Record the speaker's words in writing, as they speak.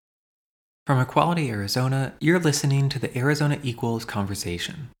From Equality, Arizona, you're listening to the Arizona Equals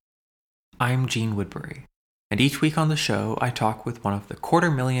Conversation. I'm Gene Woodbury, and each week on the show, I talk with one of the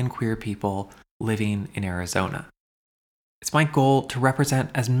 250,000 queer people living in Arizona. It's my goal to represent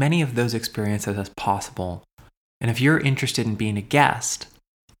as many of those experiences as possible, and if you're interested in being a guest,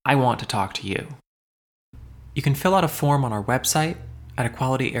 I want to talk to you. You can fill out a form on our website at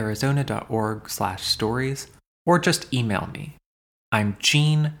equalityarizona.org/stories, or just email me. I'm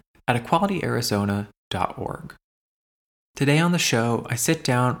Gene@equalityarizona.org. Today on the show, I sit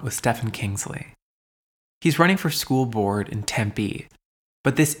down with Stephan Kingsley. He's running for school board in Tempe,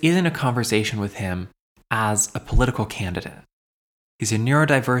 but this isn't a conversation with him as a political candidate. He's a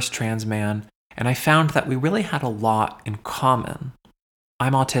neurodiverse trans man, and I found that we really had a lot in common.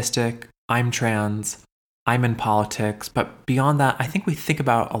 I'm autistic, I'm trans, I'm in politics, but beyond that, I think we think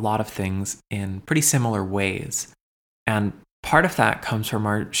about a lot of things in pretty similar ways. And part of that comes from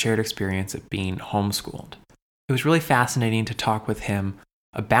our shared experience of being homeschooled. It was really fascinating to talk with him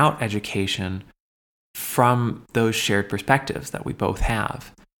about education from those shared perspectives that we both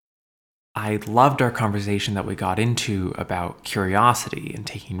have. I loved our conversation that we got into about curiosity and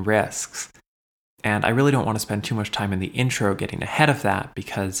taking risks. And I really don't want to spend too much time in the intro getting ahead of that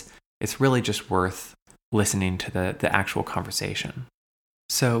because it's really just worth listening to the actual conversation.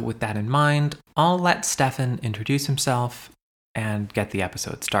 So with that in mind, I'll let Stephan introduce himself and get the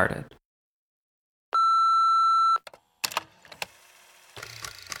episode started.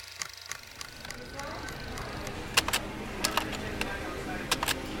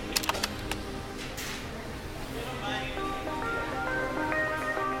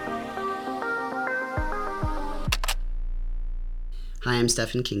 Hi, I'm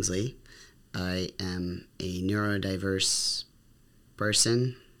Stephan Kingsley. I am a neurodiverse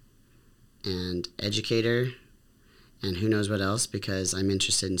person and educator, and who knows what else, because I'm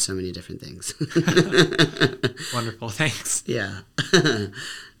interested in so many different things. Wonderful, thanks. Yeah.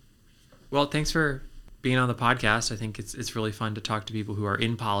 Well, thanks for being on the podcast. I think it's really fun to talk to people who are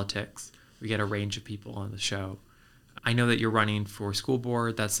in politics. We get a range of people on the show. I know that you're running for school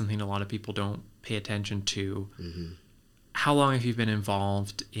board. That's something a lot of people don't pay attention to. Mm-hmm. How long have you been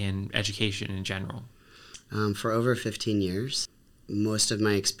involved in education in general? For over 15 years. Most of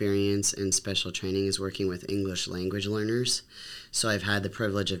my experience in special training is working with English language learners. So I've had the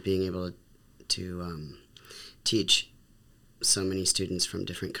privilege of being able to teach so many students from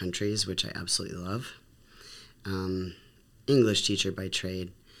different countries, which I absolutely love. English teacher by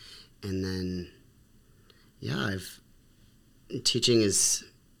trade. And then, teaching is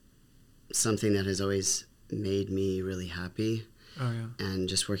something that has always made me really happy. Oh, yeah. And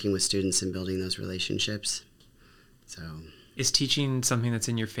just working with students and building those relationships. So, is teaching something that's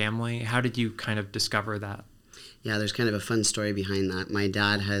in your family? How did you kind of discover that? Yeah, there's kind of a fun story behind that. My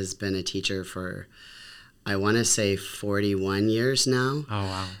dad has been a teacher for, I want to say 41 years now. Oh,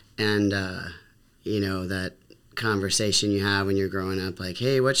 wow. And, that conversation you have when you're growing up, like,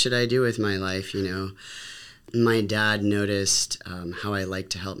 hey, what should I do with my life, My dad noticed how I like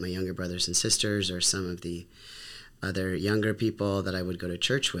to help my younger brothers and sisters or some of the other younger people that I would go to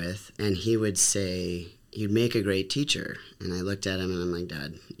church with. And he would say, you'd make a great teacher. And I looked at him and I'm like,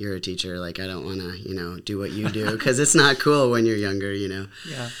 Dad, you're a teacher. Like, I don't want to, do what you do because it's not cool when you're younger, Yeah.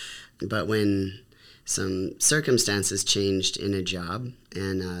 But when some circumstances changed in a job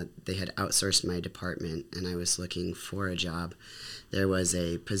and they had outsourced my department and I was looking for a job, there was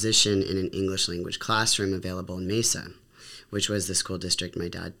a position in an English language classroom available in Mesa, which was the school district my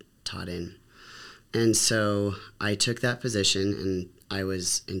dad taught in. And so I took that position and I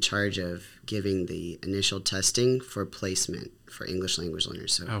was in charge of giving the initial testing for placement for English language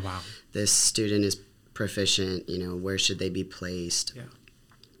learners. So oh, wow. This student is proficient, where should they be placed? Yeah.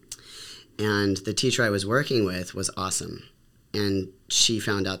 And the teacher I was working with was awesome. And she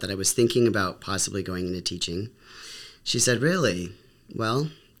found out that I was thinking about possibly going into teaching. She said, really? Well,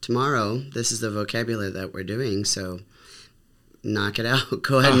 tomorrow, this is the vocabulary that we're doing, so knock it out.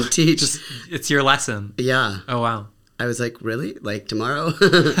 Go ahead and teach. It's your lesson. Yeah. Oh, wow. I was like, really? Like tomorrow?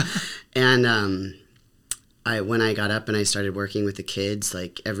 And when I got up and I started working with the kids,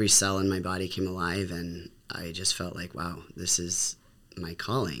 like every cell in my body came alive, and I just felt like, wow, this is my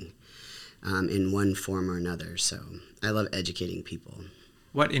calling in one form or another. So I love educating people.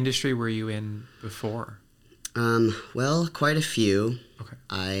 What industry were you in before? Well, quite a few. Okay.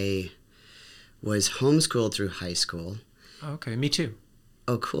 I was homeschooled through high school. Oh, okay, me too.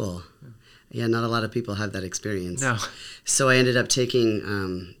 Oh, cool. Yeah, not a lot of people have that experience. No. So I ended up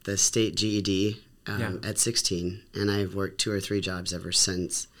taking the state GED at 16, and I've worked 2 or 3 jobs ever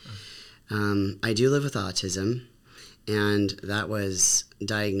since. I do live with autism, And that was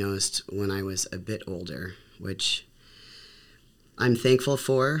diagnosed when I was a bit older, which I'm thankful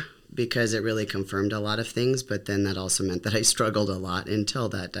for because it really confirmed a lot of things. But then that also meant that I struggled a lot until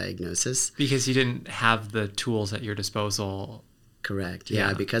that diagnosis. Because you didn't have the tools at your disposal. Correct.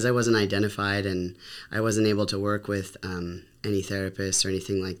 Yeah, because I wasn't identified and I wasn't able to work with any therapists or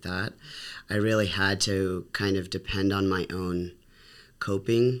anything like that. I really had to kind of depend on my own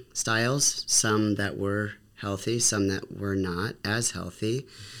coping styles, some that were healthy, some that were not as healthy,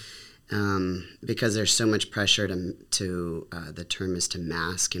 because there's so much pressure to the term is to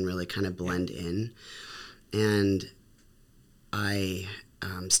mask and really kind of blend in. And I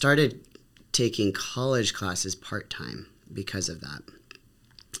started taking college classes part-time because of that.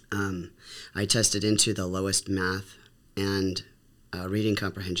 I tested into the lowest math and reading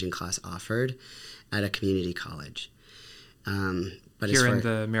comprehension class offered at a community college. But here in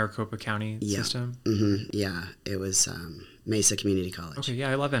the Maricopa County system? Yeah, it was Mesa Community College. Okay,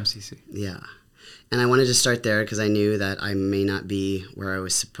 yeah, I love MCC. Yeah. And I wanted to start there because I knew that I may not be where I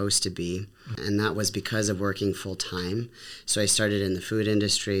was supposed to be. And that was because of working full time. So I started in the food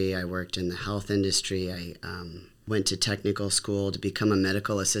industry. I worked in the health industry. I went to technical school to become a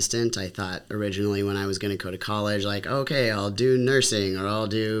medical assistant. I thought originally when I was going to go to college, like, okay, I'll do nursing or I'll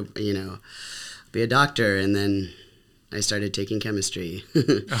do, be a doctor. And then I started taking chemistry,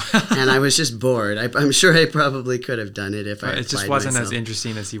 and I was just bored. I'm sure I probably could have done it if I It just wasn't as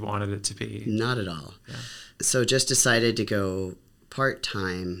interesting as you wanted it to be. Not at all. Yeah. So just decided to go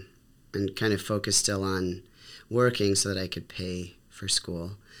part-time and kind of focus still on working so that I could pay for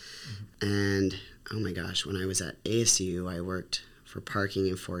school. Mm-hmm. And, oh my gosh, when I was at ASU, I worked for parking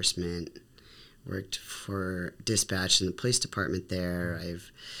enforcement, worked for dispatch in the police department there. I've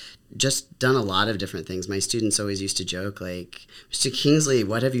just done a lot of different things. My students always used to joke, like, Mr. Kingsley,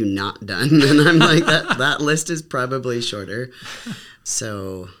 what have you not done? And I'm like, that list is probably shorter.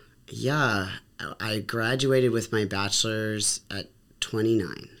 So, yeah, I graduated with my bachelor's at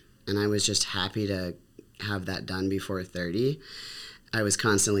 29, and I was just happy to have that done before 30. I was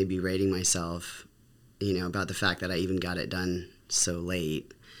constantly berating myself, about the fact that I even got it done so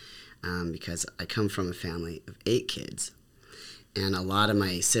late, because I come from a family of 8 kids. And a lot of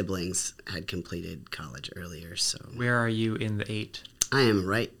my siblings had completed college earlier. So where are you in the 8? I am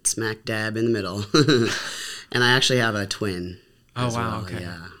right smack dab in the middle. And I actually have a twin. Oh, wow. Well. Okay.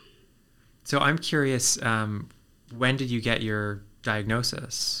 Yeah. So I'm curious, when did you get your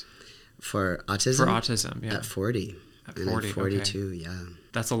diagnosis? For autism? For autism, yeah. At 40. At 40, at 42, okay. Yeah.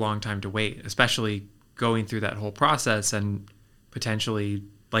 That's a long time to wait, especially going through that whole process and potentially,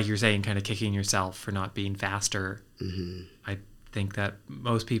 like you're saying, kind of kicking yourself for not being faster. Mm-hmm. I think that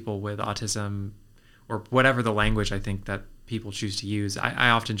most people with autism, or whatever the language I think that people choose to use,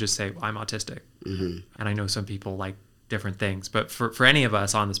 I often just say, I'm autistic. Mm-hmm. And I know some people like different things, but for any of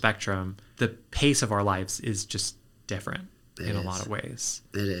us on the spectrum, the pace of our lives is just different in a lot of ways.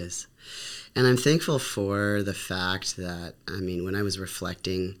 It is. And I'm thankful for the fact that, when I was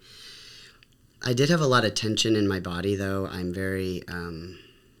reflecting, I did have a lot of tension in my body, though. I'm very...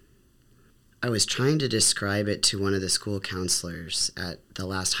 I was trying to describe it to one of the school counselors at the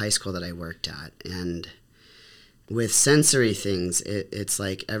last high school that I worked at. And with sensory things, it's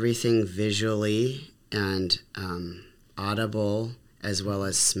like everything visually and audible as well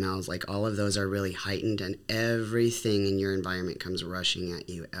as smells, like all of those are really heightened, and everything in your environment comes rushing at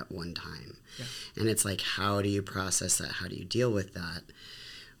you at one time. Yeah. And it's like, how do you process that? How do you deal with that?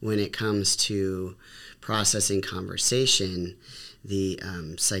 When it comes to processing conversation, the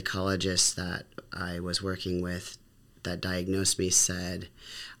psychologist that I was working with that diagnosed me said,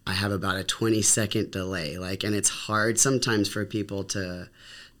 I have about a 20-second delay. And it's hard sometimes for people to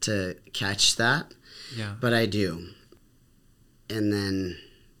catch that. Yeah. But I do. And then,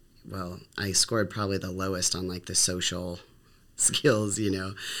 I scored probably the lowest on the social skills,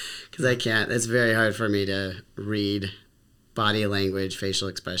 because it's very hard for me to read body language, facial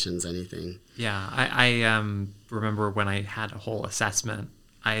expressions, anything. Yeah, I remember when I had a whole assessment,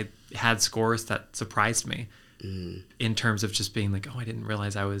 I had scores that surprised me in terms of just being like, oh, I didn't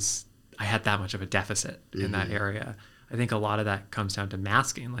realize I had that much of a deficit in that area. I think a lot of that comes down to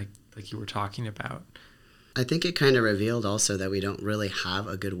masking, like you were talking about. I think it kind of revealed also that we don't really have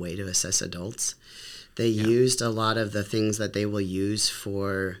a good way to assess adults. They used a lot of the things that they will use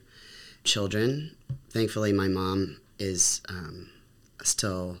for children. Thankfully, my mom is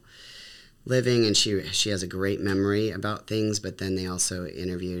still living, and she has a great memory about things, but then they also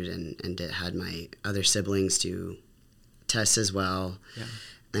interviewed and had my other siblings do tests as well.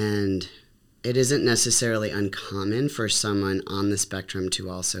 Yeah. And it isn't necessarily uncommon for someone on the spectrum to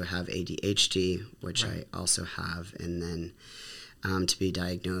also have ADHD, which Right. I also have, and then to be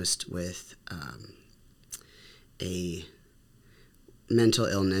diagnosed with a mental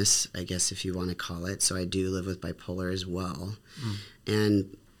illness, I guess if you want to call it. So I do live with bipolar as well.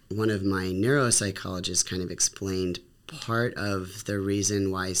 And one of my neuropsychologists kind of explained part of the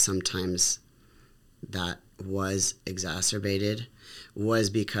reason why sometimes that was exacerbated was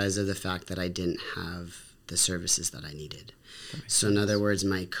because of the fact that I didn't have the services that I needed. So in other words,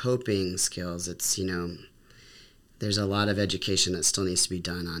 my coping skills, it's, there's a lot of education that still needs to be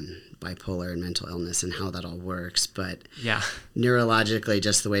done on bipolar and mental illness and how that all works. But Yeah. neurologically,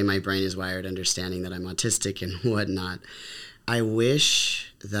 just the way my brain is wired, understanding that I'm autistic and whatnot, I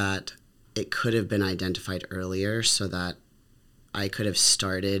wish that it could have been identified earlier so that I could have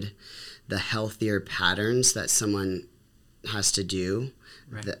started the healthier patterns that someone has to do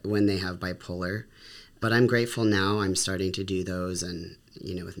when they have bipolar. But I'm grateful now. I'm starting to do those, and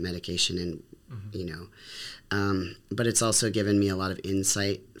with medication, and but it's also given me a lot of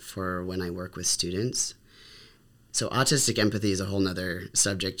insight for when I work with students. So autistic empathy is a whole nother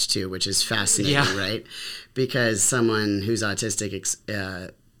subject too, which is fascinating, right? Because someone who's autistic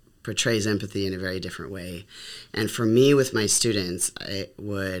portrays empathy in a very different way. And for me, with my students, I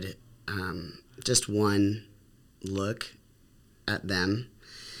would just one look at them.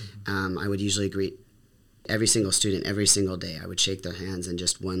 I would usually greet every single student every single day. I would shake their hands, and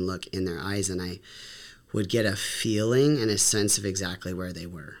just one look in their eyes, and I would get a feeling and a sense of exactly where they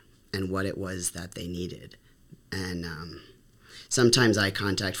were and what it was that they needed. And sometimes eye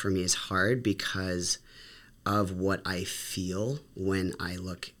contact for me is hard because of what I feel when I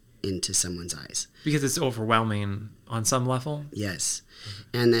look into someone's eyes. Because it's overwhelming on some level? Yes.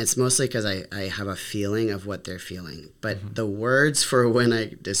 And that's mostly because I have a feeling of what they're feeling. But the words for when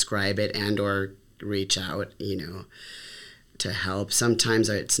I describe it and or reach out, to help, sometimes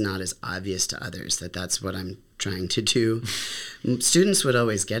it's not as obvious to others that that's what I'm trying to do. Students would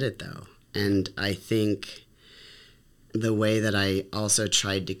always get it, though. And I think the way that I also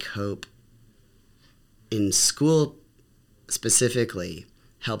tried to cope in school specifically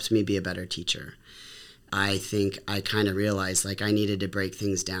helped me be a better teacher. I think I kind of realized I needed to break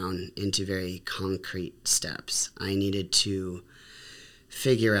things down into very concrete steps. I needed to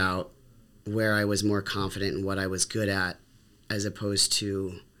figure out where I was more confident and what I was good at, as opposed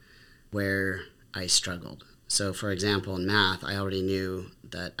to where I struggled. So, for example, in math, I already knew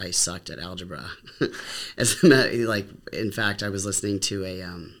that I sucked at algebra. In fact, I was listening to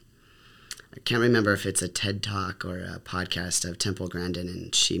I can't remember if it's a TED Talk or a podcast of Temple Grandin,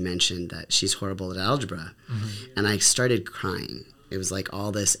 and she mentioned that she's horrible at algebra. And I started crying. It was like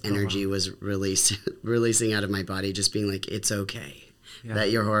all this energy was releasing out of my body, just being like, it's okay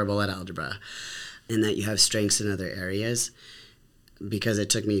that you're horrible at algebra and that you have strengths in other areas, because it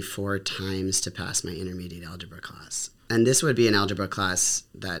took me 4 times to pass my intermediate algebra class. And this would be an algebra class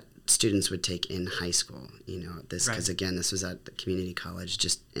that students would take in high school, because again, this was at the community college,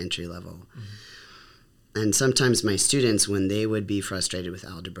 just entry level. And sometimes my students, when they would be frustrated with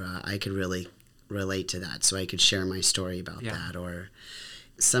algebra, I could really relate to that. So I could share my story about that. Or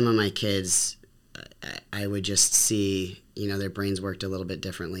some of my kids, I would just see, their brains worked a little bit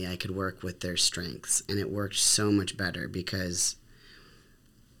differently. I could work with their strengths, and it worked so much better, because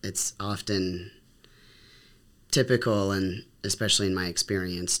it's often typical, and especially in my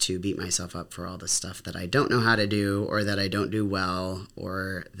experience, to beat myself up for all the stuff that I don't know how to do, or that I don't do well,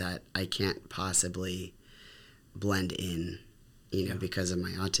 or that I can't possibly blend in, because of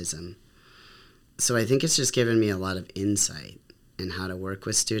my autism. So I think it's just given me a lot of insight in how to work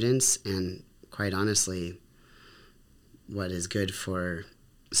with students, and quite honestly, what is good for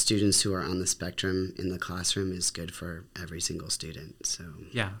students who are on the spectrum in the classroom is good for every single student. So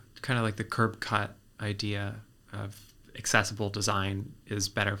kind of like the curb cut idea of accessible design is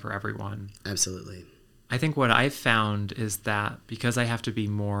better for everyone. Absolutely. I think what I've found is that because I have to be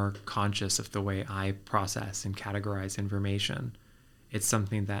more conscious of the way I process and categorize information, it's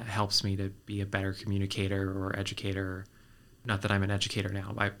something that helps me to be a better communicator or educator. Not that I'm an educator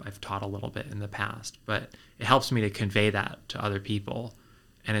now, I've taught a little bit in the past, but it helps me to convey that to other people.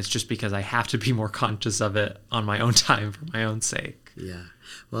 And it's just because I have to be more conscious of it on my own time for my own sake. Yeah.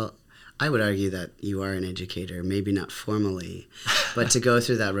 Well, I would argue that you are an educator, maybe not formally, but to go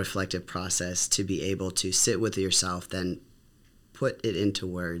through that reflective process, to be able to sit with yourself, then put it into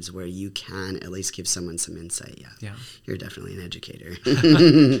words where you can at least give someone some insight. Yeah. You're definitely an educator.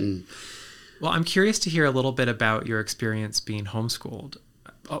 Well, I'm curious to hear a little bit about your experience being homeschooled.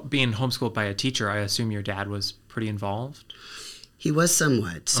 Being homeschooled by a teacher, I assume your dad was pretty involved? He was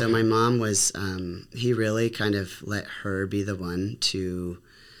somewhat. So Okay. my mom was, he really kind of let her be the one to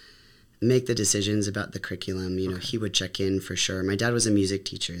make the decisions about the curriculum. You know, Okay. he would check in for sure. My dad was a music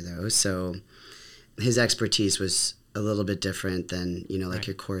teacher, though, so his expertise was a little bit different than, you know, like Right.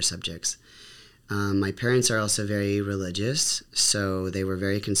 your core subjects. My parents are also very religious, so they were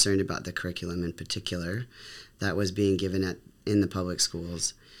very concerned about the curriculum in particular that was being given in the public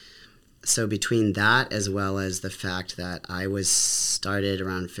schools. So between that, as well as the fact that I was started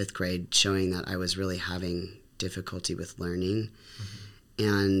around fifth grade showing that I was really having difficulty with learning,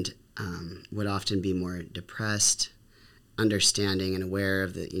 and would often be more depressed, understanding and aware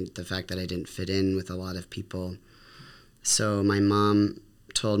of the fact that I didn't fit in with a lot of people. So my mom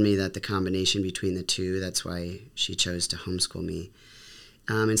told me that the combination between the two, that's why she chose to homeschool me.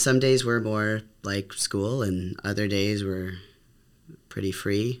 And some days were more like school, and other days were pretty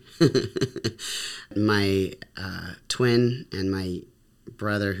free. My twin and my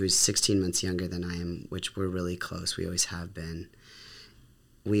brother, who's 16 months younger than I am, which we're really close, we always have been,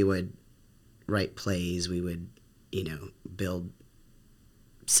 we would write plays, we would, you know, build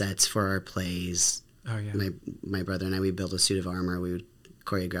sets for our plays. Oh, yeah. My brother and I, we built a suit of armor. We would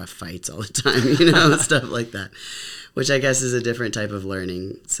choreograph fights all the time, you know, stuff like that, which I guess is a different type of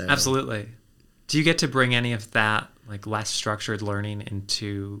learning. So Absolutely. Do you get to bring any of that, like, less structured learning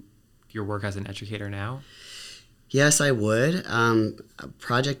into your work as an educator now? yes, I would.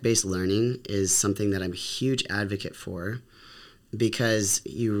 Project-based learning is something that I'm a huge advocate for, because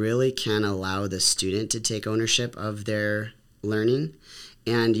you really can allow the student to take ownership of their learning,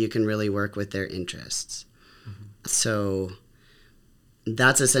 and you can really work with their interests. So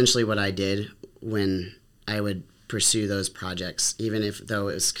that's essentially what I did when I would pursue those projects, even if though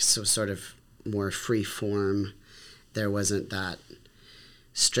it was so sort of more free form. There wasn't that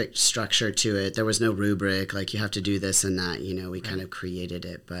strict structure to it. There was no rubric, like you have to do this and that, you know, we kind of created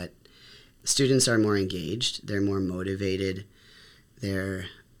it. But students are more engaged, they're more motivated, they're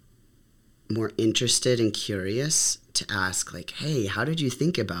more interested and curious to ask, like, hey, how did you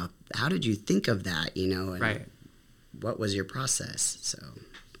think of that, you know, and Right. what was your process? So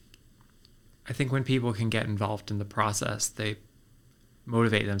I think when people can get involved in the process, they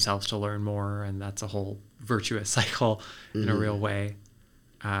motivate themselves to learn more, and that's a whole virtuous cycle in a real way.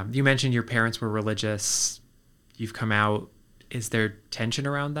 You mentioned your parents were religious. You've come out. Is there tension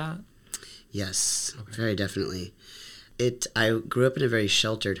around that? yes, Okay. very definitely. I grew up in a very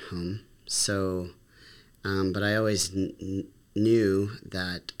sheltered home, so but I always knew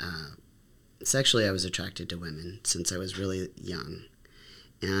that sexually I was attracted to women since I was really young,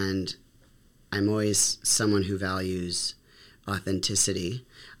 and I'm always someone who values authenticity.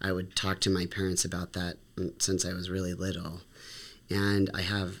 I would talk to my parents about that since I was really little, and I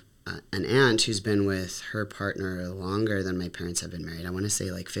have an aunt who's been with her partner longer than my parents have been married. I want to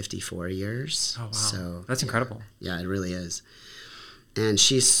say like 54 years. Oh, wow. So That's incredible. yeah, it really is. And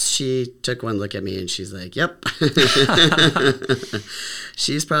she took one look at me and she's like, "Yep,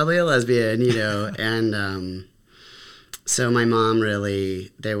 she's probably a lesbian," you know. And so my mom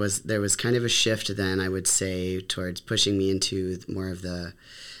really, there was kind of a shift then, I would say, towards pushing me into more of the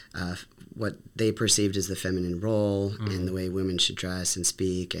what they perceived as the feminine role and the way women should dress and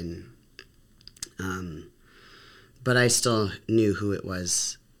speak, and but I still knew who it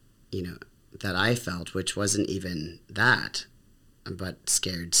was, you know, that I felt, which wasn't even that, but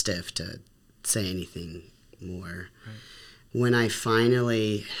scared stiff to say anything more. Right. When I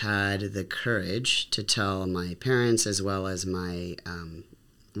finally had the courage to tell my parents, as well as my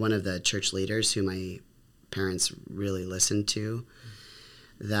one of the church leaders who my parents really listened to,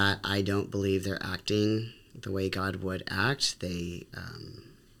 that I don't believe they're acting the way God would act. They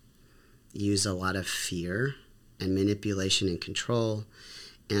use a lot of fear and manipulation and control,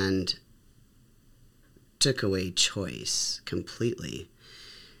 and took away choice completely.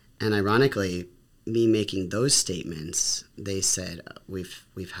 And ironically, me making those statements, they said,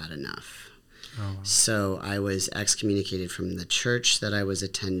 we've had enough. Oh, wow. So I was excommunicated from the church that I was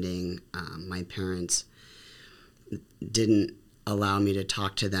attending. My parents didn't allow me to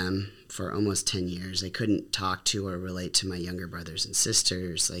talk to them for almost 10 years. I couldn't talk to or relate to my younger brothers and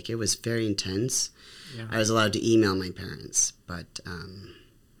sisters. Like, it was very intense. Yeah. I was allowed to email my parents, but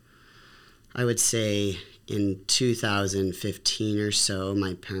I would say in 2015 or so,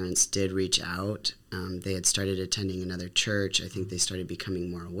 my parents did reach out. They had started attending another church. I think they started becoming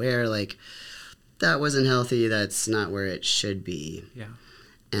more aware, like, that wasn't healthy, that's not where it should be. Yeah.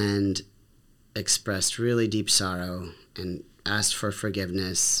 And expressed really deep sorrow and asked for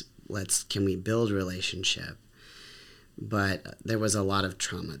forgiveness. Can we build relationship? But there was a lot of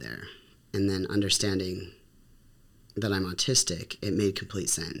trauma there. And then understanding that I'm autistic, it made complete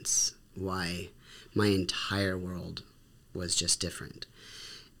sense why my entire world was just different.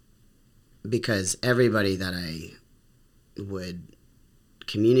 Because everybody that I would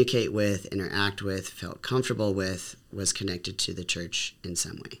communicate with, interact with, felt comfortable with, was connected to the church in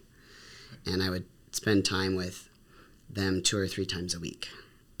some way. And I would spend time with them 2 or 3 times a week.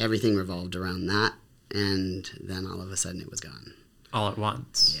 Everything revolved around that, and then all of a sudden it was gone. All at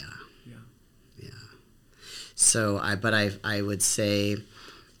once. Yeah. So I would say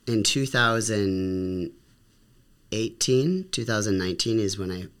in 2019 is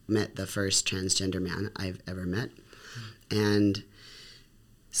when I met the first transgender man I've ever met, and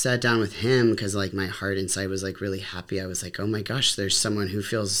sat down with him because like my heart inside was like really happy. I was like, oh my gosh, there's someone who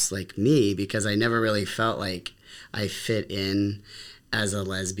feels like me, because I never really felt like I fit in as a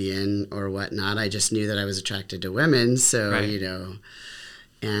lesbian or whatnot. I just knew that I was attracted to women, so right.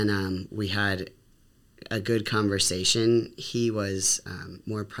 And we had a good conversation. He was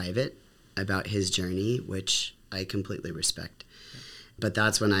more private about his journey, which I completely respect. But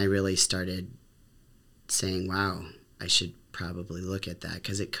that's when I really started saying, wow, I should probably look at that,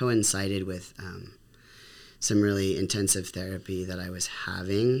 because it coincided with some really intensive therapy that I was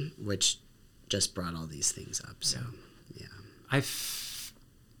having, which just brought all these things up. So, yeah. I've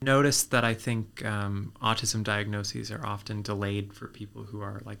noticed that I think autism diagnoses are often delayed for people who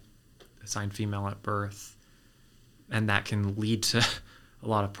are like assigned female at birth, and that can lead to a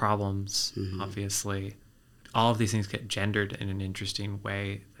lot of problems. Obviously, all of these things get gendered in an interesting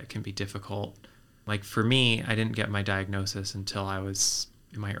way that can be difficult. Like for me, I didn't get my diagnosis until I was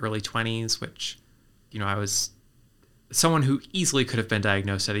in my early 20s, which, I was someone who easily could have been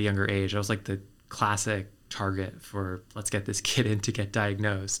diagnosed at a younger age. I was like the classic target for, let's get this kid in to get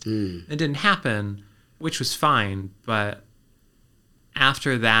diagnosed. It didn't happen, which was fine. But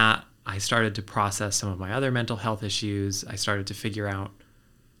after that, I started to process some of my other mental health issues. I started to figure out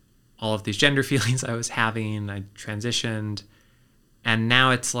all of these gender feelings I was having. I transitioned. And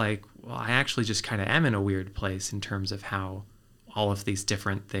now it's like, well, I actually just kind of am in a weird place in terms of how all of these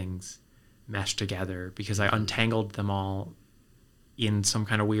different things mesh together, because I untangled them all in some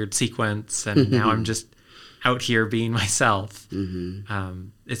kind of weird sequence. And now I'm just out here being myself.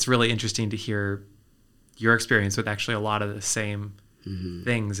 It's really interesting to hear your experience with actually a lot of the same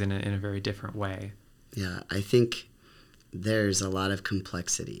things in a very different way. Yeah, I think there's a lot of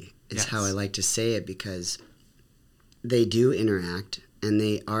complexity, is how I like to say it, because they do interact and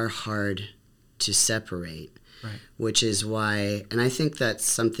they are hard to separate, right. Which is why, and I think that's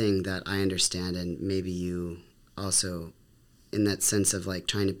something that I understand, and maybe you also, in that sense of like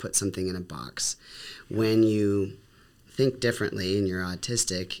trying to put something in a box. When you think differently and you're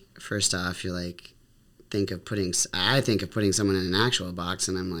autistic, first off, you're like, I think of putting someone in an actual box,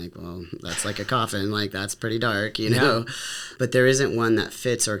 and I'm like, well, that's like a coffin, like that's pretty dark, Yeah. But there isn't one that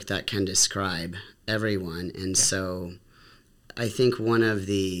fits or that can describe everyone. And so I think one of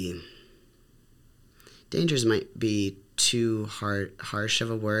the dangers might be too harsh of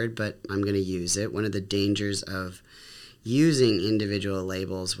a word, but I'm going to use it. One of the dangers of using individual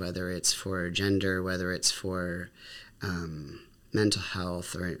labels, whether it's for gender, whether it's for mental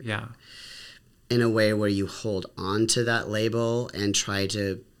health, or in a way where you hold on to that label and try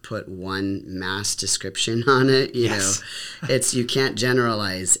to put one mass description on it, you can't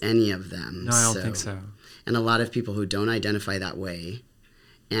generalize any of them. No, I don't think so. And a lot of people who don't identify that way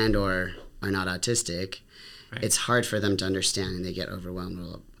and or are not autistic, it's hard for them to understand, and they get overwhelmed.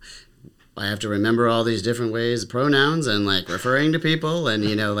 Well, I have to remember all these different ways, pronouns, and like referring to people, and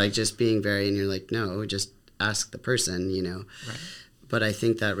like just being very, and you're like, no, just ask the person, Right. But I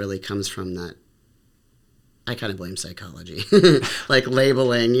think that really comes from that. I kind of blame psychology, like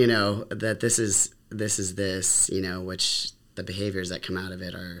labeling, that this is this, which the behaviors that come out of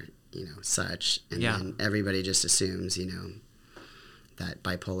it are, such, and then everybody just assumes, that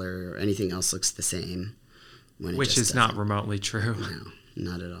bipolar or anything else looks the same, which is not remotely true. No,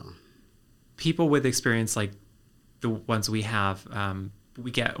 not at all. People with experience like the ones we have,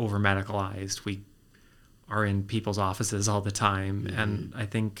 we get over medicalized. We are in people's offices all the time, and I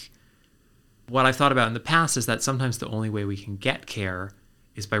think what I've thought about in the past is that sometimes the only way we can get care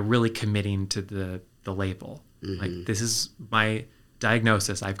is by really committing to the label. Like, this is my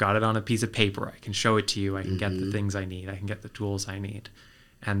diagnosis. I've got it on a piece of paper. I can show it to you. I can get the things I need. I can get the tools I need.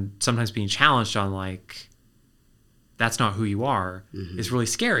 And sometimes being challenged on like, that's not who you are is really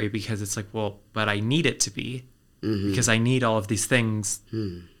scary, because it's like, well, but I need it to be, because I need all of these things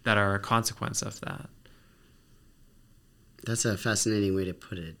that are a consequence of that. That's a fascinating way to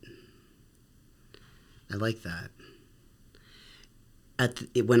put it. I like that.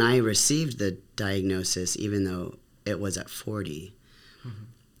 When I received the diagnosis, even though it was at 40.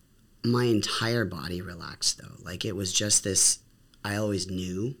 My entire body relaxed, though. Like, it was just this, I always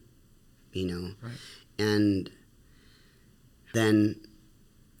knew, you know. Right. And then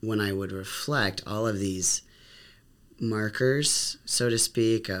when I would reflect, all of these markers, so to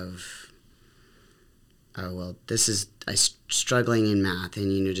speak, of, oh, well, this is, I struggling in math,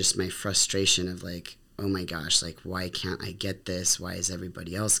 and, you know, just my frustration of like, oh my gosh, like, why can't I get this? Why is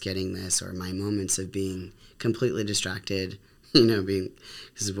everybody else getting this? Or my moments of being completely distracted, you know,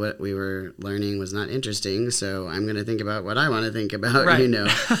 because what we were learning was not interesting, so I'm going to think about what I want to think about, right. you know.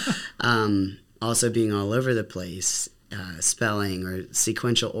 Also being all over the place, spelling or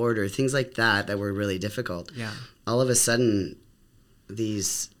sequential order, things like that were really difficult. Yeah. All of a sudden,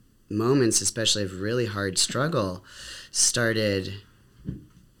 these moments, especially of really hard struggle, started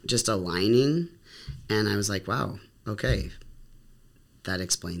just aligning, and I was like, wow, okay, that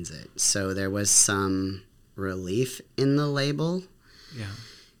explains it. So there was some relief in the label. Yeah.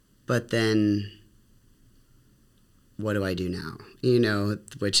 But then what do I do now? You know,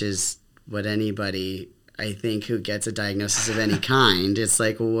 which is what anybody, I think, who gets a diagnosis of any kind, it's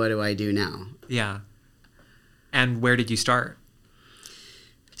like, well, what do I do now? Yeah. And where did you start?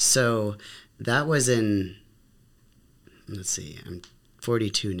 So that was in, let's see, I'm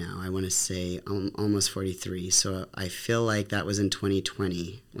 42 now. I want to say almost 43. So I feel like that was in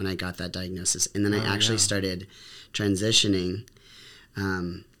 2020 when I got that diagnosis. And then I actually started transitioning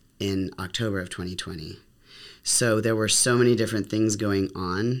in October of 2020. So there were so many different things going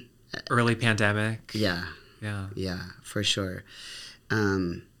on. Early pandemic. Yeah. Yeah. Yeah, for sure.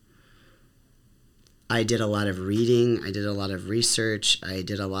 I did a lot of reading. I did a lot of research. I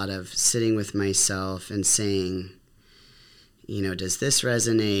did a lot of sitting with myself and saying, you know, does this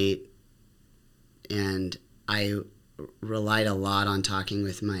resonate? And I relied a lot on talking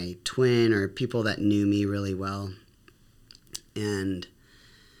with my twin or people that knew me really well. And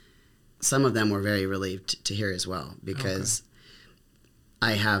some of them were very relieved to hear as well, because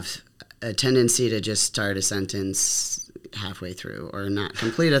I have a tendency to just start a sentence halfway through or not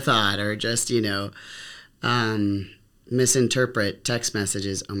complete a thought or just, you know, misinterpret text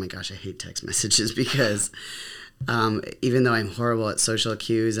messages. Oh my gosh, I hate text messages because even though I'm horrible at social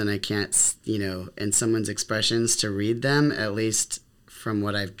cues and I can't, you know, in someone's expressions to read them, at least from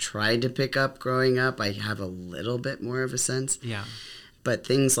what I've tried to pick up growing up, I have a little bit more of a sense. Yeah. But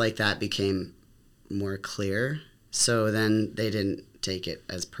things like that became more clear. So then they didn't take it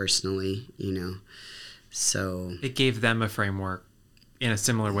as personally, you know. So it gave them a framework in a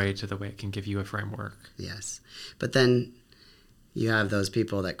similar way to the way it can give you a framework. Yes. But then you have those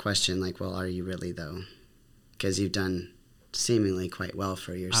people that question, like, well, are you really, though? Because you've done seemingly quite well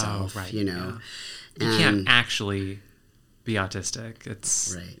for yourself, you know. Yeah. You can't actually be autistic.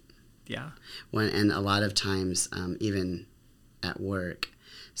 It's right. Yeah. And a lot of times, even at work.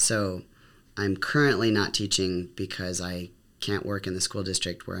 So I'm currently not teaching because I can't work in the school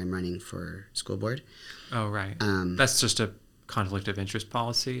district where I'm running for school board. Oh, right. That's just a conflict of interest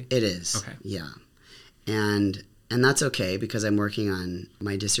policy? It is. Okay. Yeah. And that's okay because I'm working on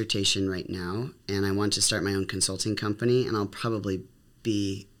my dissertation right now, and I want to start my own consulting company, and I'll probably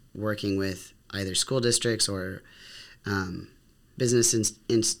be working with either school districts or business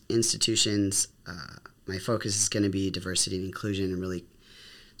institutions. My focus is going to be diversity and inclusion and really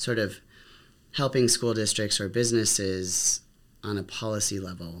sort of helping school districts or businesses on a policy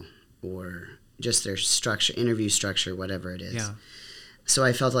level or just their structure, interview structure, whatever it is. Yeah. So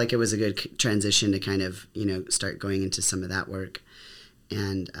I felt like it was a good transition to kind of, you know, start going into some of that work.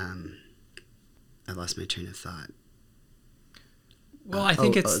 And I lost my train of thought. Well, I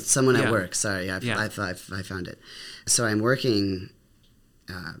think it's... someone at work. Sorry, I found it. So I'm working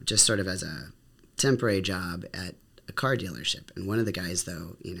just sort of as a temporary job at a car dealership. And one of the guys,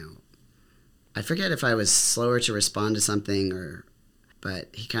 though, you know, I forget if I was slower to respond to something but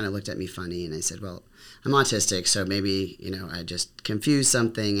he kind of looked at me funny, and I said, well, I'm autistic, so maybe, you know, I just confused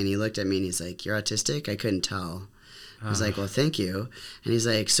something. And he looked at me and he's like, you're autistic? I couldn't tell. I was like, well, thank you. And he's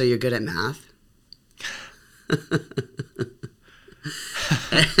like, so you're good at math?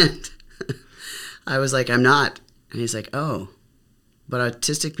 And I was like, I'm not. And he's like, oh, but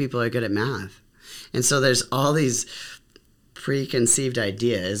autistic people are good at math. And so there's all these preconceived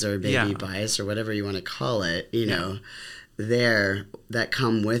ideas or maybe bias or whatever you want to call it, you know, there that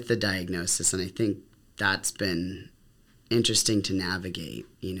come with the diagnosis. And I think that's been interesting to navigate,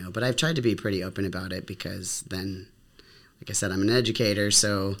 you know, but I've tried to be pretty open about it because then, like I said, I'm an educator,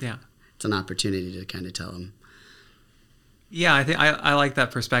 so it's an opportunity to kind of tell them. Yeah, I think I like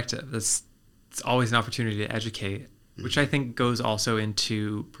that perspective. It's always an opportunity to educate, which I think goes also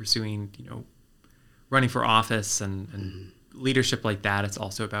into pursuing, you know, running for office and leadership like that, it's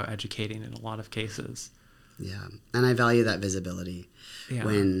also about educating in a lot of cases. Yeah. And I value that visibility. Yeah.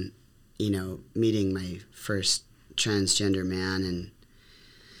 When, meeting my first transgender man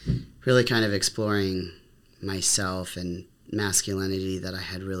and really kind of exploring myself and masculinity that I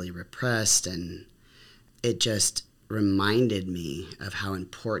had really repressed, and it just reminded me of how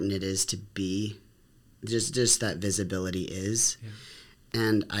important it is to be just that visibility is. Yeah.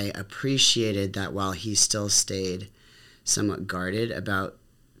 And I appreciated that while he still stayed somewhat guarded about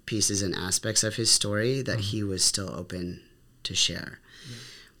pieces and aspects of his story, that he was still open to share.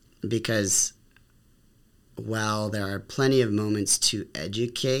 Yeah. Because while there are plenty of moments to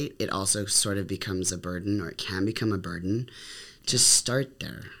educate, it also sort of becomes a burden, or it can become a burden. Just start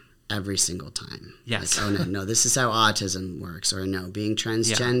there every single time. Yes. Like, oh, no, this is how autism works. Or no, being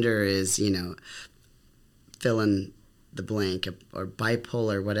transgender is, fill in the blank, or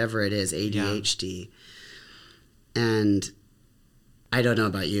bipolar, whatever it is, ADHD. Yeah. And I don't know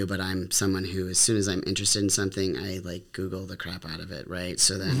about you, but I'm someone who, as soon as I'm interested in something, I Google the crap out of it, right?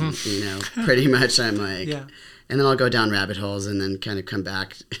 So then, pretty much I'm like, yeah. And then I'll go down rabbit holes and then kind of come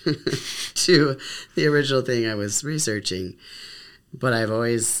back to the original thing I was researching. But I've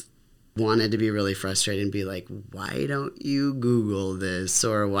always wanted to be really frustrated and be like, why don't you Google this?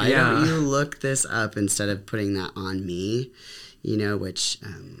 Or why don't you look this up, instead of putting that on me, which,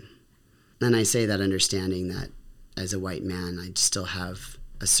 and I say that understanding that as a white man, I still have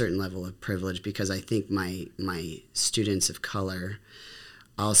a certain level of privilege, because I think my students of color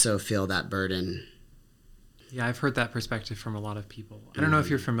also feel that burden. Yeah, I've heard that perspective from a lot of people. I don't know if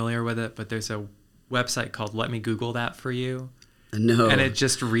you're familiar with it, but there's a website called Let Me Google That For You. No. And it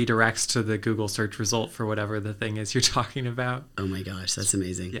just redirects to the Google search result for whatever the thing is you're talking about. Oh my gosh, that's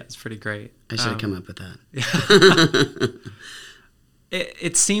amazing. Yeah, it's pretty great. I should have come up with that. Yeah.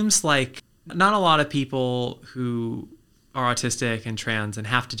 It seems like not a lot of people who are autistic and trans and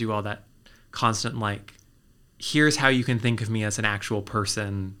have to do all that constant, here's how you can think of me as an actual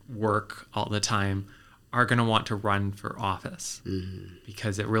person work all the time, are going to want to run for office. Mm-hmm.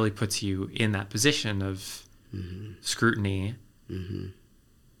 Because it really puts you in that position of scrutiny. Mm-hmm.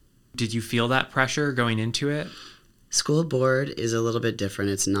 Did you feel that pressure going into it? School board is a little bit different.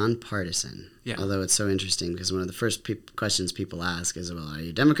 It's nonpartisan. Yeah. Although it's so interesting, because one of the first questions people ask is, well, are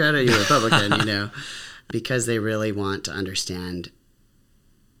you Democrat or are you Republican? Because they really want to understand,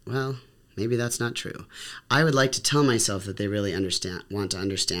 well, maybe that's not true. I would like to tell myself that they really want to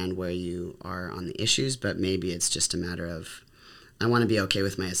understand where you are on the issues, but maybe it's just a matter of, I want to be okay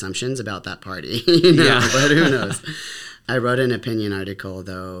with my assumptions about that party, but who knows? I wrote an opinion article,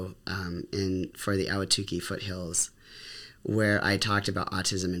 though, for the Ahwatukee Foothills, where I talked about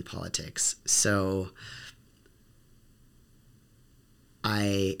autism in politics. So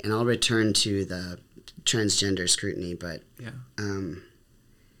I'll return to the transgender scrutiny, but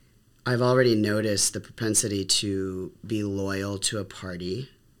I've already noticed the propensity to be loyal to a party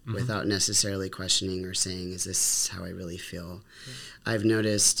without necessarily questioning or saying, is this how I really feel? Yeah. I've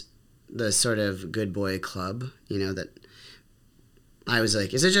noticed the sort of good boy club, that I was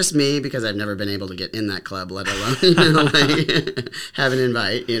like, is it just me? Because I've never been able to get in that club, let alone, have an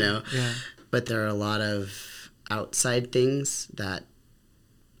invite, Yeah. But there are a lot of outside things that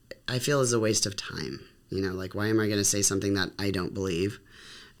I feel is a waste of time. Why am I going to say something that I don't believe?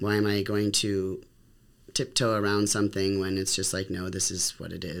 Why am I going to tiptoe around something when it's just no, this is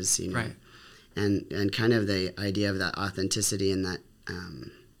what it is, Right. And kind of the idea of that authenticity and that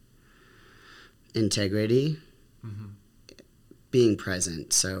integrity being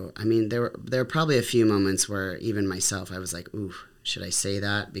present. So, there were probably a few moments where even myself, I was like, ooh, should I say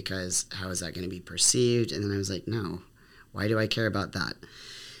that? Because how is that going to be perceived? And then I was like, no, why do I care about that?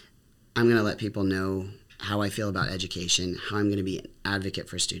 I'm going to let people know how I feel about education, how I'm going to be an advocate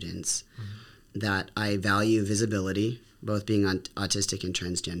for students, that I value visibility, both being autistic and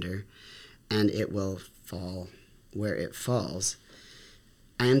transgender, and it will fall where it falls.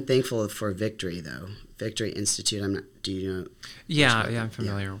 I am thankful for Victory, though. Victory Institute, do you know? Yeah, I'm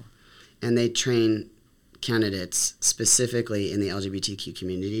familiar. Yeah. And they train candidates specifically in the LGBTQ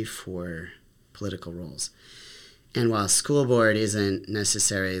community for political roles. And while school board isn't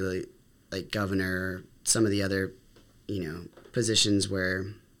necessarily like governor or some of the other, positions where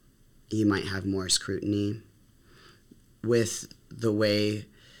you might have more scrutiny, with the way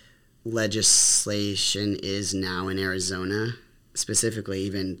legislation is now in Arizona, specifically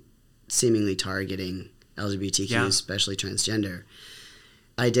even seemingly targeting LGBTQ, especially transgender,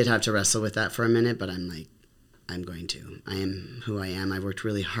 I did have to wrestle with that for a minute, but I'm like, I'm going to. I am who I am. I've worked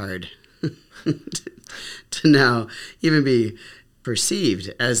really hard to now even be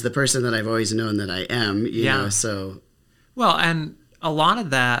perceived as the person that I've always known that I am, you know, so. Well, and a lot of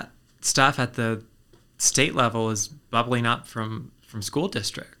that stuff at the state level is bubbling up from school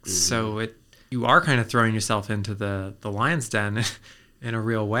districts. So you are kind of throwing yourself into the lion's den in a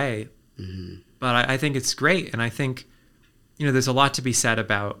real way. But I think it's great. And I think, you know, there's a lot to be said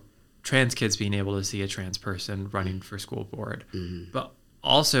about trans kids being able to see a trans person running for school board, but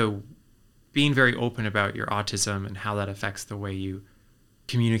also being very open about your autism and how that affects the way you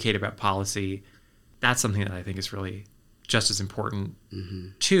communicate about policy. That's something that I think is really just as important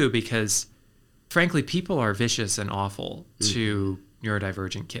too, because frankly, people are vicious and awful to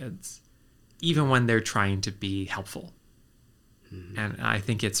neurodivergent kids, even when they're trying to be helpful. And I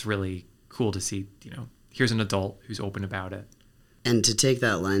think it's really cool to see, you know, here's an adult who's open about it. And to take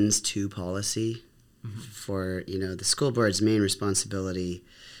that lens to policy for, you know, the school board's main responsibility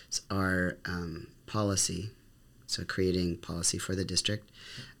are policy, so creating policy for the district,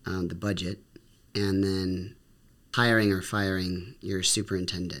 the budget, and then hiring or firing your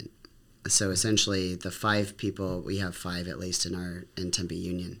superintendent. So essentially the 5 people, we have 5 at least in Tempe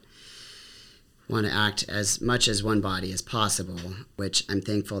Union, want to act as much as one body as possible, which I'm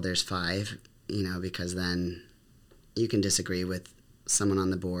thankful there's 5, you know, because then you can disagree with someone on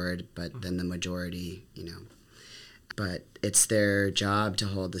the board, but then the majority, you know. But it's their job to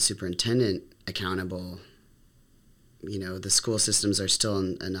hold the superintendent accountable. You know, the school systems are still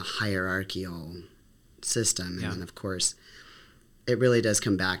in a hierarchical system. And then, of course, it really does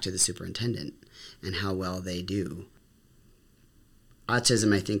come back to the superintendent and how well they do.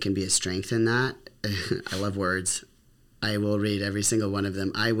 Autism, I think, can be a strength in that. I love words. I will read every single one of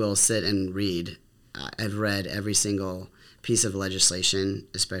them. I will sit and read. I've read every single piece of legislation,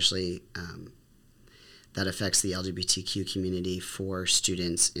 especially that affects the LGBTQ community for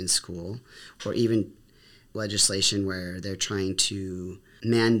students in school, or even legislation where they're trying to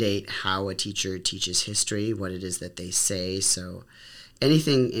mandate how a teacher teaches history, what it is that they say. So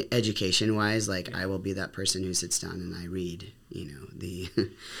anything education-wise, like I will be that person who sits down and I read, you know, the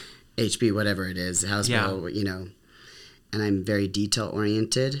HB, whatever it is, House Bill, you know, and I'm very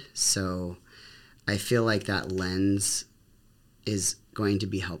detail-oriented. So I feel like that lens is going to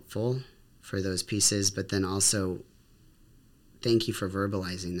be helpful for those pieces, but then also thank you for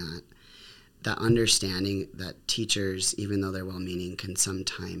verbalizing that understanding that teachers, even though they're well-meaning, can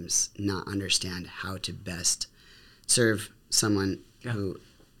sometimes not understand how to best serve someone who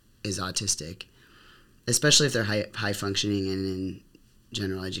is autistic, especially if they're high functioning and in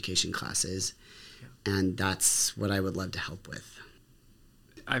general education classes. And that's what I would love to help with.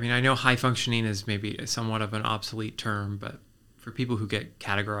 I mean, I know high functioning is maybe somewhat of an obsolete term, but for people who get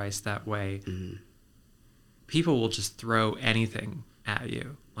categorized that way, people will just throw anything at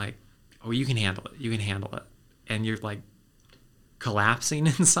you. Like, oh, you can handle it. You can handle it. And you're like collapsing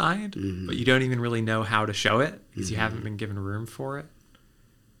inside, but you don't even really know how to show it because you haven't been given room for it.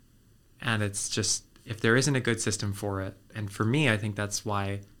 And it's just, if there isn't a good system for it, and for me, I think that's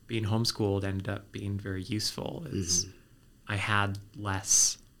why being homeschooled ended up being very useful, is I had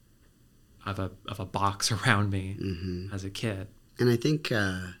less of a box around me as a kid. And I think,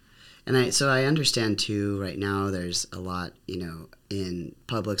 so I understand too, right now there's a lot, you know, in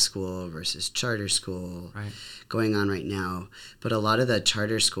public school versus charter school going on right now. But a lot of the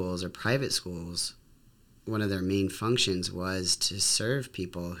charter schools or private schools, one of their main functions was to serve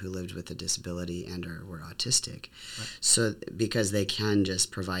people who lived with a disability and or were autistic. So because they can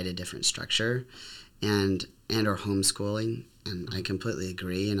just provide a different structure and or homeschooling. And I completely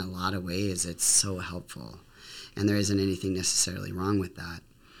agree. In a lot of ways, it's so helpful. And there isn't anything necessarily wrong with that.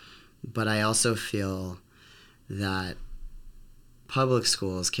 But I also feel that public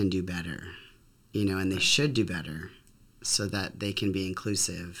schools can do better, you know, and they should do better so that they can be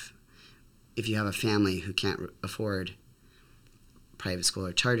inclusive. If you have a family who can't afford private school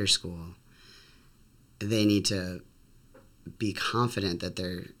or charter school, they need to be confident that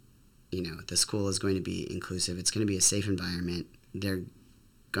they're, you know, the school is going to be inclusive. It's going to be a safe environment. They're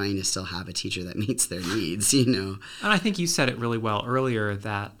going to still have a teacher that meets their needs, you know. And I think you said it really well earlier,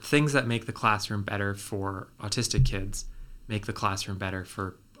 that things that make the classroom better for autistic kids make the classroom better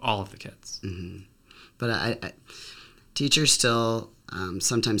for all of the kids. But I teachers still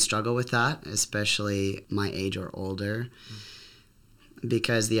sometimes struggle with that, especially my age or older,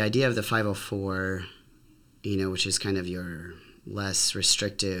 because the idea of the 504, you know, which is kind of your less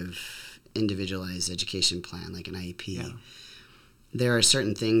restrictive, individualized education plan, like an IEP, there are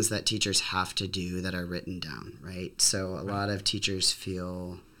certain things that teachers have to do that are written down, right? So a lot of teachers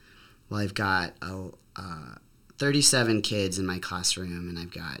feel, well, I've got 37 kids in my classroom, and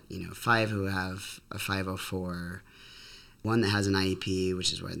I've got, you know, 5 who have a 504. one that has an IEP,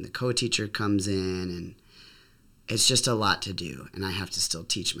 which is when the co-teacher comes in, and it's just a lot to do. And I have to still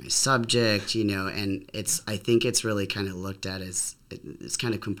teach my subject, and I think it's really kind of looked at as, it's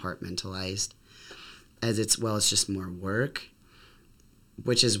kind of compartmentalized as it's just more work,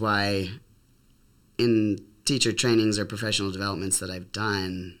 which is why in teacher trainings or professional developments that I've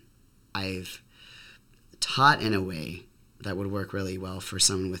done, I've taught in a way that would work really well for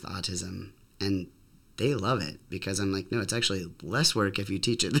someone with autism, and they love it because I'm like, no, it's actually less work if you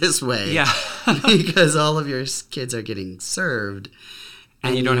teach it this way. Yeah. Because all of your kids are getting served.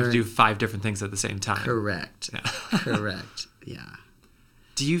 And you don't have to do 5 different things at the same time. Correct. Yeah. Correct. Yeah.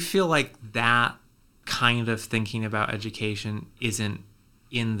 Do you feel like that kind of thinking about education isn't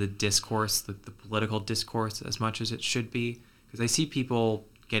in the discourse, the political discourse, as much as it should be? Because I see people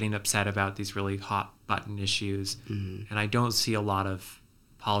getting upset about these really hot button issues, and I don't see a lot of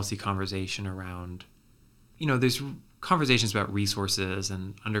policy conversation around, there's conversations about resources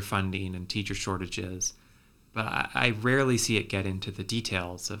and underfunding and teacher shortages, but I rarely see it get into the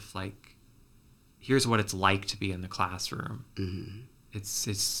details of like, here's what it's like to be in the classroom. Mm-hmm.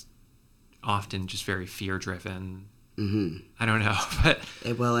 It's often just very fear driven. Mm-hmm. I don't know, but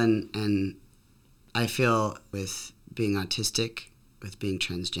and I feel with being autistic, with being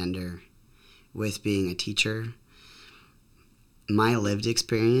transgender, with being a teacher, my lived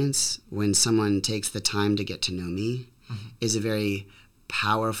experience when someone takes the time to get to know me is a very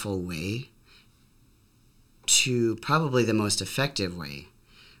powerful way, to probably the most effective way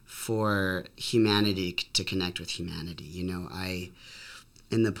for humanity to connect with humanity.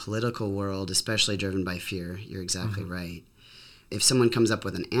 In the political world, especially driven by fear, you're exactly right. If someone comes up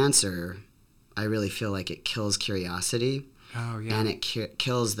with an answer, I really feel like it kills curiosity. Oh, yeah. And it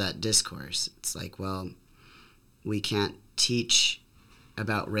kills that discourse. It's like, we can't teach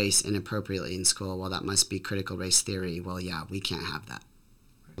about race inappropriately in school. Well, that must be critical race theory. Well, yeah, we can't have that.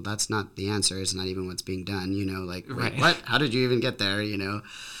 Well, that's not the answer. It's not even what's being done. Wait, right. What? How did you even get there?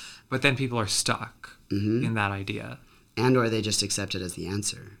 But then people are stuck in that idea. And or they just accept it as the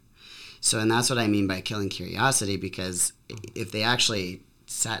answer. So, and that's what I mean by killing curiosity, because if they actually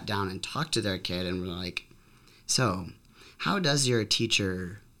sat down and talked to their kid and were like, so how does your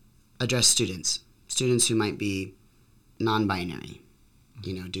teacher address students who might be non-binary?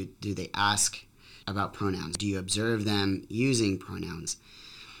 Do they ask about pronouns? Do you observe them using pronouns?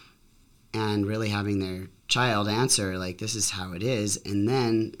 And really having their child answer, like, this is how it is, and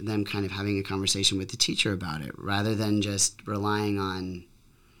then them kind of having a conversation with the teacher about it, rather than just relying on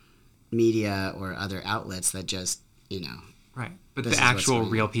media or other outlets that just, Right. But the actual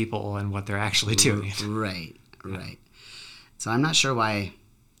real people and what they're actually doing. Right. So I'm not sure why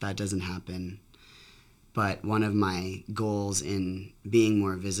that doesn't happen. But one of my goals in being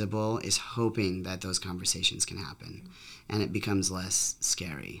more visible is hoping that those conversations can happen and it becomes less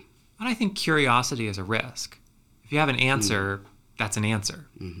scary. And I think curiosity is a risk. If you have an answer, that's an answer.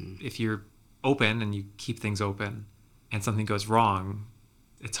 Mm-hmm. If you're open and you keep things open and something goes wrong,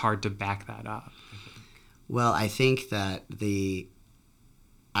 it's hard to back that up. Well, I think that the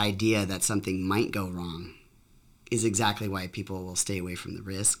idea that something might go wrong is exactly why people will stay away from the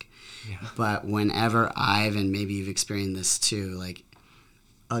risk. Yeah. But whenever and maybe you've experienced this too, like,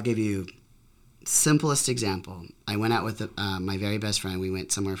 I'll give you simplest example. I went out with my very best friend. We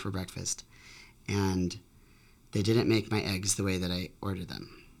went somewhere for breakfast, and they didn't make my eggs the way that I ordered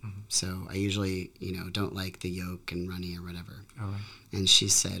them. Mm-hmm. So I usually, don't like the yolk and runny or whatever. Oh, right. And she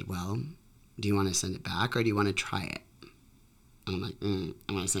said, well, do you want to send it back or do you want to try it? And I'm like,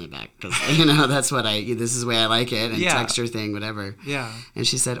 I want to send it back because, that's this is the way I like it, and texture thing, whatever. Yeah. And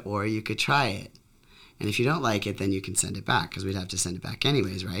she said, or you could try it. And if you don't like it, then you can send it back because we'd have to send it back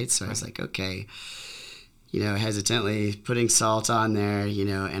anyways, right? So I was like, okay, hesitantly putting salt on there,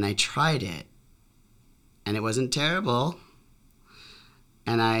 and I tried it. And it wasn't terrible.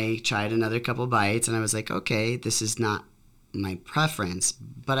 And I tried another couple bites, and I was like, okay, this is not my preference,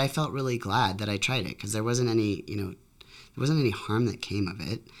 but I felt really glad that I tried it because there wasn't any, there wasn't any harm that came of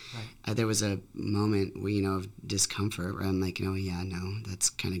it. Right. There was a moment where, of discomfort where I'm like, no, that's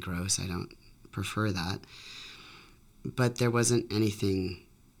kind of gross. I don't prefer that. But there wasn't anything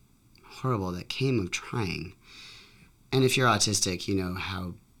horrible that came of trying. And if you're autistic, you know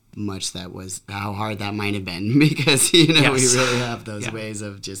how hard that might have been because, yes. We really have those ways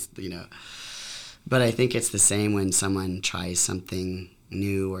of just, But I think it's the same when someone tries something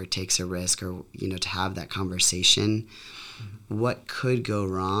new or takes a risk or, to have that conversation. Mm-hmm. What could go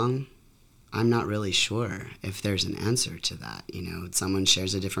wrong? I'm not really sure if there's an answer to that. Someone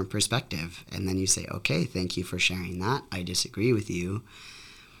shares a different perspective and then you say, okay, thank you for sharing that. I disagree with you.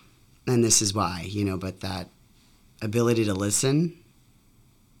 And this is why, but that ability to listen,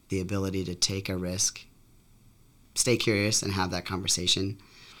 the ability to take a risk, stay curious, and have that conversation.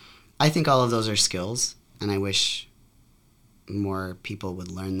 I think all of those are skills, and I wish more people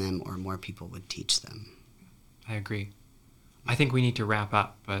would learn them or more people would teach them. I agree. I think we need to wrap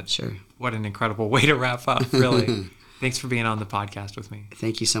up, but Sure. What an incredible way to wrap up, really. Thanks for being on the podcast with me.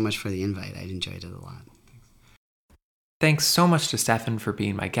 Thank you so much for the invite. I enjoyed it a lot. Thanks so much to Stephan for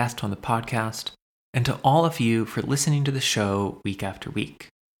being my guest on the podcast, and to all of you for listening to the show week after week.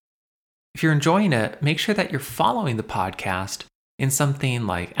 If you're enjoying it, make sure that you're following the podcast in something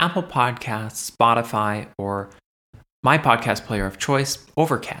like Apple Podcasts, Spotify, or my podcast player of choice,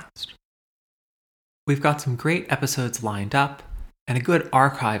 Overcast. We've got some great episodes lined up and a good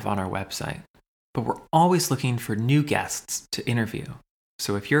archive on our website, but we're always looking for new guests to interview.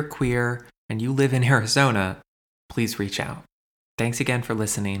 So if you're queer and you live in Arizona, please reach out. Thanks again for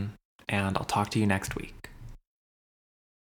listening, and I'll talk to you next week.